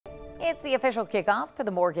It's the official kickoff to the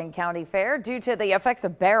Morgan County Fair. Due to the effects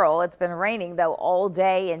of Beryl, it's been raining, though, all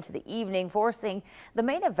day into the evening, forcing the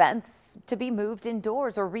main events to be moved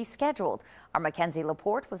indoors or rescheduled. Our Mackenzie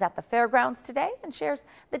Laporte was at the fairgrounds today and shares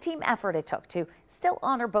the team effort it took to still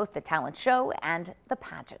honor both the talent show and the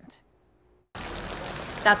pageant.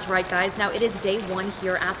 That's right, guys. Now, it is day one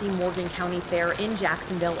here at the Morgan County Fair in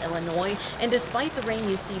Jacksonville, Illinois. And despite the rain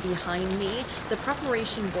you see behind me, the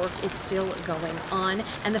preparation work is still going on.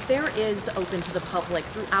 And the fair is open to the public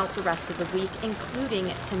throughout the rest of the week,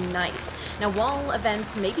 including tonight. Now, while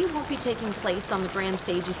events maybe won't be taking place on the grand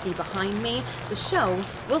stage you see behind me, the show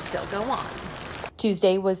will still go on.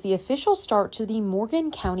 Tuesday was the official start to the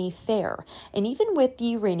Morgan County Fair, and even with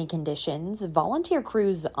the rainy conditions, volunteer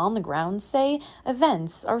crews on the ground say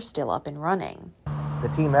events are still up and running. The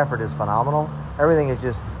team effort is phenomenal. Everything is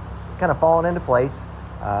just kind of falling into place.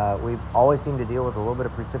 We've always seemed to deal with a little bit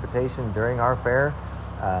of precipitation during our fair.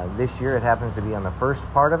 This year it happens to be on the first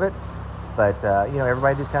part of it, but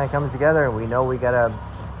everybody just kind of comes together, and we know we got to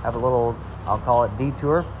have a little, I'll call it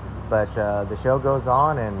detour. But the show goes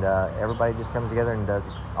on, and everybody just comes together and does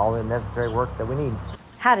all the necessary work that we need.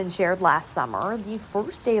 Haddon shared last summer, the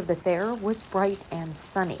first day of the fair was bright and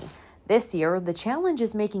sunny. This year, the challenge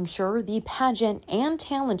is making sure the pageant and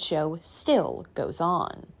talent show still goes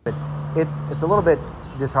on. It's a little bit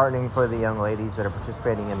disheartening for the young ladies that are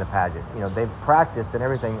participating in the pageant. They've practiced and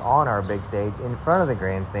everything on our big stage in front of the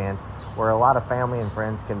grandstand, where a lot of family and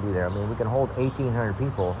friends can be there. I mean, we can hold 1,800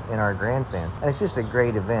 people in our grandstands. And it's just a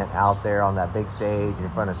great event out there on that big stage in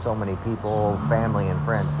front of so many people, family and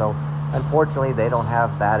friends. So unfortunately, they don't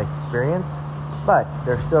have that experience, but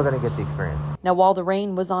they're still going to get the experience. Now, while the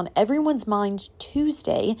rain was on everyone's mind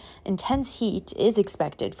Tuesday, intense heat is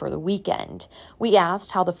expected for the weekend. We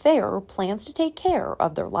asked how the fair plans to take care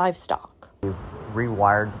of their livestock. We've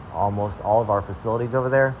rewired almost all of our facilities over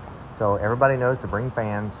there. So everybody knows to bring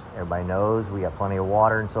fans, everybody knows we got plenty of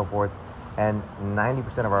water and so forth, and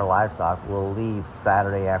 90% of our livestock will leave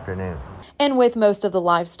Saturday afternoon. And with most of the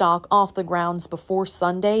livestock off the grounds before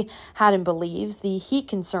Sunday, Haddon believes the heat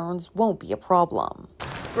concerns won't be a problem.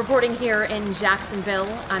 Reporting here in Jacksonville,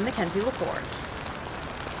 I'm Mackenzie Laporte.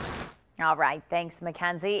 All right, thanks,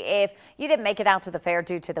 Mackenzie. If you didn't make it out to the fair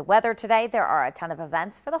due to the weather today, there are a ton of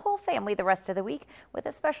events for the whole family the rest of the week, with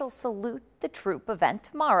a special Salute the Troop event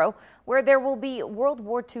tomorrow, where there will be World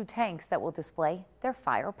War II tanks that will display their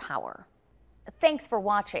firepower. Thanks for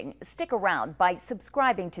watching. Stick around by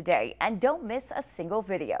subscribing today and don't miss a single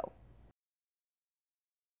video.